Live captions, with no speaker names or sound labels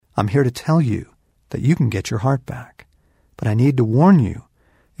I'm here to tell you that you can get your heart back. But I need to warn you,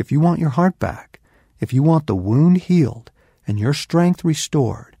 if you want your heart back, if you want the wound healed and your strength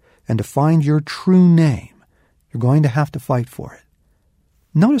restored and to find your true name, you're going to have to fight for it.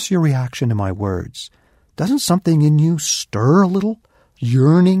 Notice your reaction to my words. Doesn't something in you stir a little,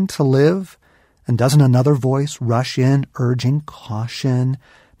 yearning to live? And doesn't another voice rush in, urging caution,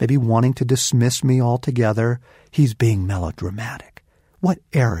 maybe wanting to dismiss me altogether? He's being melodramatic. What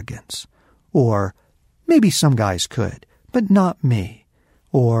arrogance. Or maybe some guys could, but not me.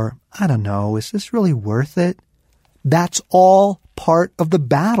 Or, I don't know, is this really worth it? That's all part of the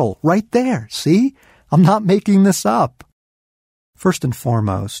battle right there, see? I'm not making this up. First and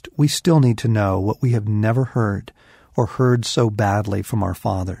foremost, we still need to know what we have never heard or heard so badly from our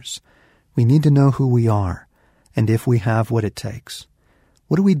fathers. We need to know who we are and if we have what it takes.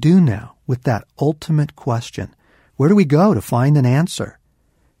 What do we do now with that ultimate question? Where do we go to find an answer?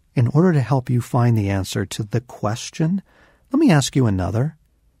 In order to help you find the answer to the question, let me ask you another.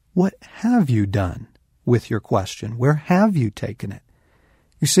 What have you done with your question? Where have you taken it?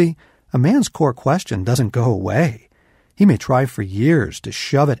 You see, a man's core question doesn't go away. He may try for years to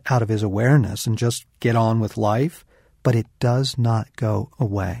shove it out of his awareness and just get on with life, but it does not go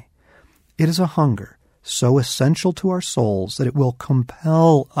away. It is a hunger so essential to our souls that it will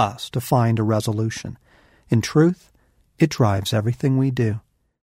compel us to find a resolution. In truth, it drives everything we do.